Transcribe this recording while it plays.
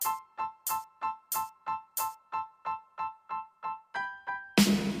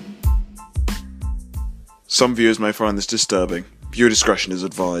Some viewers may find this disturbing. Viewer discretion is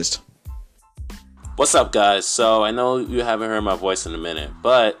advised. What's up, guys? So I know you haven't heard my voice in a minute,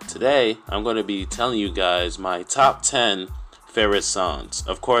 but today I'm going to be telling you guys my top 10 favorite songs.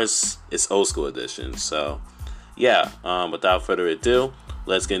 Of course, it's old school edition, so yeah, without further ado,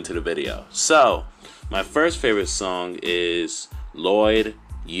 let's get into the video. So my first favorite song is Lloyd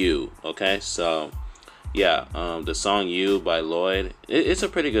You. Okay, so yeah, the song You by Lloyd, it's a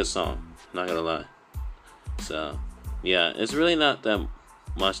pretty good song, not gonna lie. So yeah, it's really not that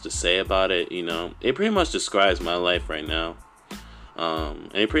much to say about it. It pretty much describes my life right now,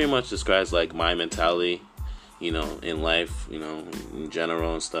 and it pretty much describes like my mentality, in life, in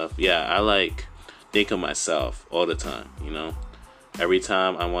general and stuff. Yeah, I think of myself all the time. Every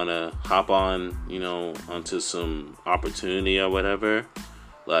time I want to hop on, onto some opportunity or whatever,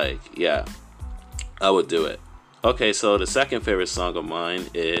 yeah, I would do it. Okay, so the second favorite song of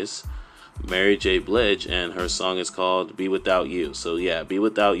mine is Mary J. Blige, and her song is called Be Without You. So yeah, Be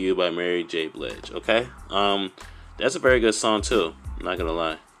Without You by Mary J. Blige. Okay, that's a very good song too, I'm not gonna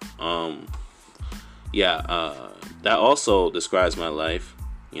lie. That also describes my life.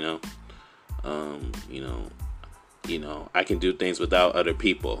 I can do things without other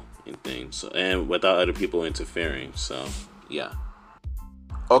people and things, and without other people interfering. So yeah.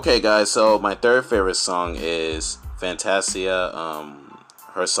 Okay, guys, so my third favorite song is Fantasia.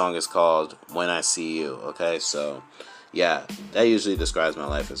 Her song is called When I See You. Okay, so yeah, that usually describes my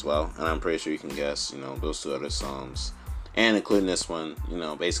life as well, and I'm pretty sure you can guess, those two other songs, and including this one.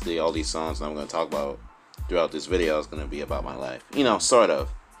 Basically all these songs that I'm going to talk about throughout this video is going to be about my life, sort of,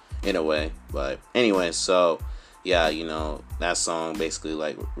 in a way. But anyway, so yeah, that song basically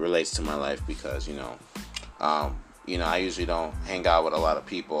relates to my life because I usually don't hang out with a lot of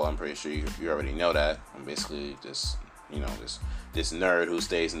people. I'm pretty sure you already know that. I'm basically just this nerd who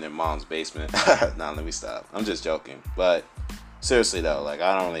stays in their mom's basement. Nah, let me stop. I'm just joking. But seriously though, I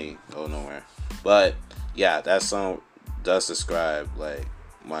don't really go nowhere. But yeah, that song does describe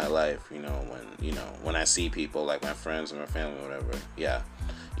my life, when I see people like my friends or my family or whatever. Yeah.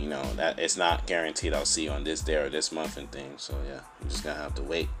 That it's not guaranteed I'll see you on this day or this month and things. So yeah, I'm just gonna have to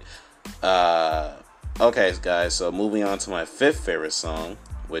wait. Okay, guys, so moving on to my fifth favorite song,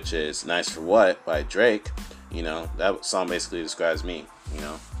 which is Nice for What by Drake. That song basically describes me.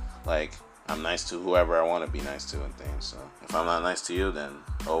 I'm nice to whoever I want to be nice to and things. So if I'm not nice to you, then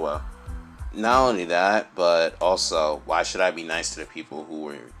oh well. Not only that, but also, why should I be nice to the people who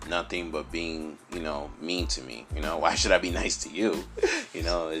were nothing but being, mean to me? Why should I be nice to you?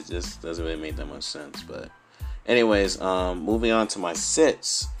 It just doesn't really make that much sense. But anyways, moving on to my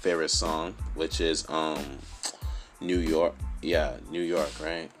sixth favorite song, which is New York. Yeah, New York,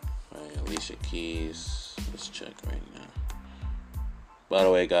 right? Alicia Keys. Let's check right now. By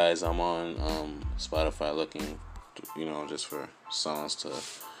the way, guys, I'm on Spotify looking, just for songs to,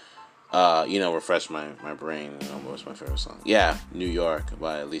 refresh my brain. What's my favorite song? Yeah, New York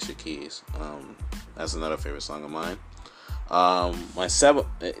by Alicia Keys. That's another favorite song of mine. My seventh,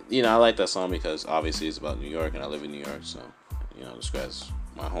 I like that song because obviously it's about New York and I live in New York, so it describes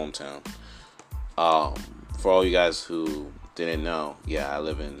my hometown. For all you guys who didn't know, yeah, I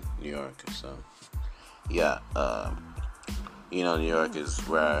live in New York, so yeah, New York is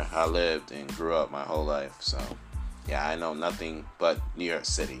where I lived and grew up my whole life, so yeah, I know nothing but New York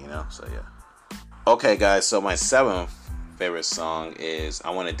City, so yeah. Okay, guys, so my seventh favorite song is I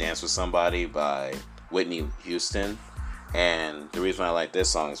Want to Dance with Somebody by Whitney Houston. And the reason I like this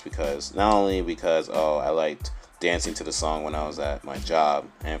song is because, not only because, I liked dancing to the song when I was at my job,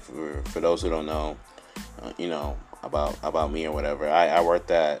 and for those who don't know, about me or whatever, I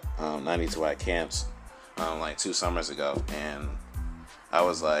worked at 92 Camps 2 summers ago, and I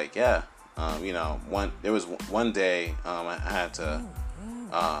was like, yeah, there was one day I had to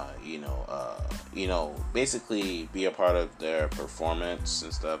basically be a part of their performance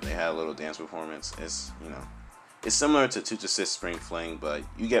and stuff. They had a little dance performance. It's similar to Two to Six Spring Fling, but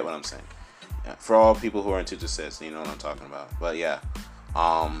you get what I'm saying. Yeah, for all people who are into Two to Six, you know what I'm talking about. But yeah,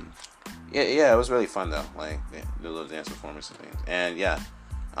 it was really fun though. The little dance performance and things. And yeah,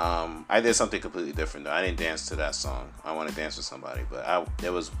 I did something completely different though. I didn't dance to that song. I Want to Dance with Somebody, but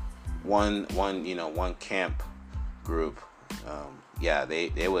there was one camp group.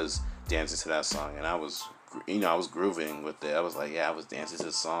 They was dancing to that song, and I was grooving with it. I was like, yeah, I was dancing to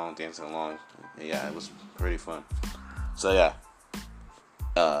the song, dancing along. Yeah, it was pretty fun. So yeah,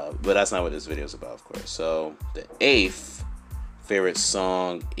 but that's not what this video is about, of course. So the eighth favorite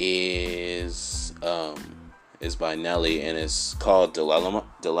song is by Nelly, and it's called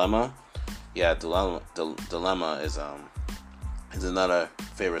Dilemma. Yeah, Dilemma is another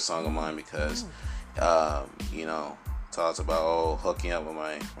favorite song of mine because You know, talks about hooking up with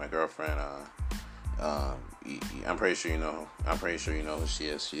my girlfriend. I'm pretty sure you know. I'm pretty sure you know who she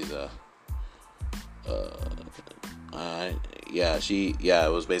is. She's it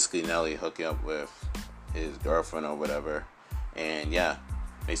was basically Nelly hooking up with his girlfriend or whatever, and yeah,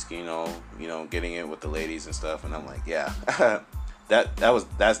 basically getting it with the ladies and stuff. And I'm like, yeah,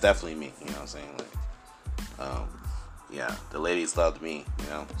 that's definitely me. You know what I'm saying? Like, yeah, the ladies loved me.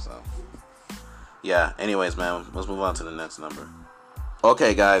 So yeah. Anyways, man, let's move on to the next number.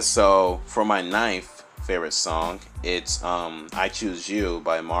 Okay, guys. So for my ninth favorite song, it's "I Choose You"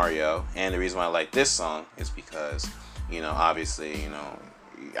 by Mario, and the reason why I like this song is because obviously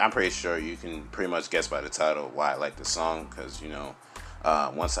I'm pretty sure you can pretty much guess by the title why I like the song, because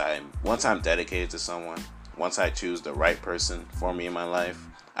once I'm dedicated to someone, once I choose the right person for me in my life,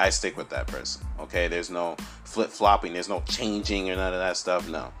 I stick with that person. Okay, there's no flip-flopping, there's no changing or none of that stuff.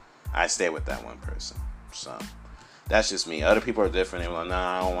 No, I stay with that one person. So that's just me. Other people are different. They're like,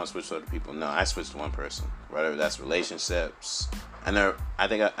 nah, I don't want to switch to other people. No, I switch to one person. Whether that's relationships. I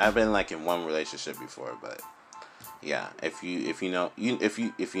think I've been like in one relationship before, but yeah, if you know, you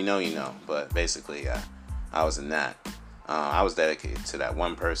know. But basically, yeah, I was in that. I was dedicated to that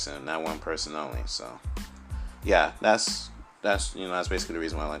one person, that one person only. So yeah, that's basically the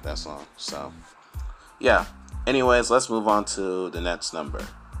reason why I like that song. So yeah. Anyways, let's move on to the next number.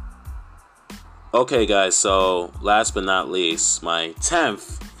 Okay, guys, so last but not least, my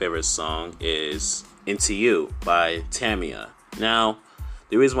 10th favorite song is "Into You" by Tamia. Now,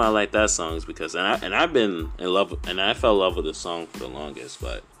 the reason why I like that song is because, I've been in love, and I fell in love with the song for the longest,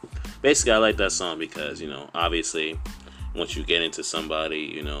 but basically I like that song because, obviously, once you get into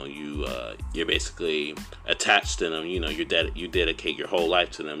somebody, you're basically attached to them. You dedicate your whole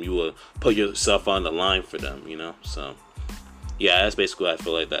life to them. You will put yourself on the line for them. So yeah, that's basically what I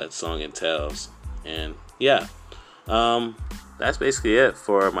feel like that song entails. And yeah, that's basically it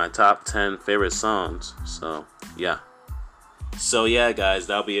for my top 10 favorite songs. So yeah. So yeah, guys,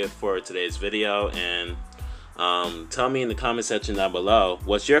 that'll be it for today's video. And tell me in the comment section down below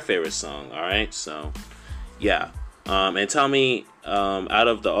what's your favorite song. All right. So yeah. And tell me out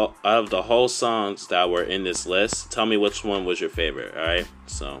of the whole songs that were in this list, tell me which one was your favorite. All right.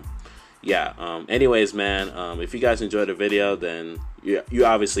 So yeah. Anyways, man, if you guys enjoyed the video, then you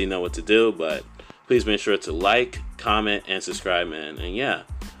obviously know what to do. But please make sure to like, comment, and subscribe, man. And yeah,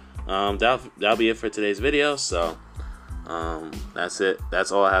 that'll be it for today's video. So that's it.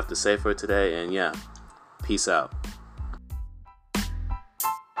 That's all I have to say for today. And yeah, peace out.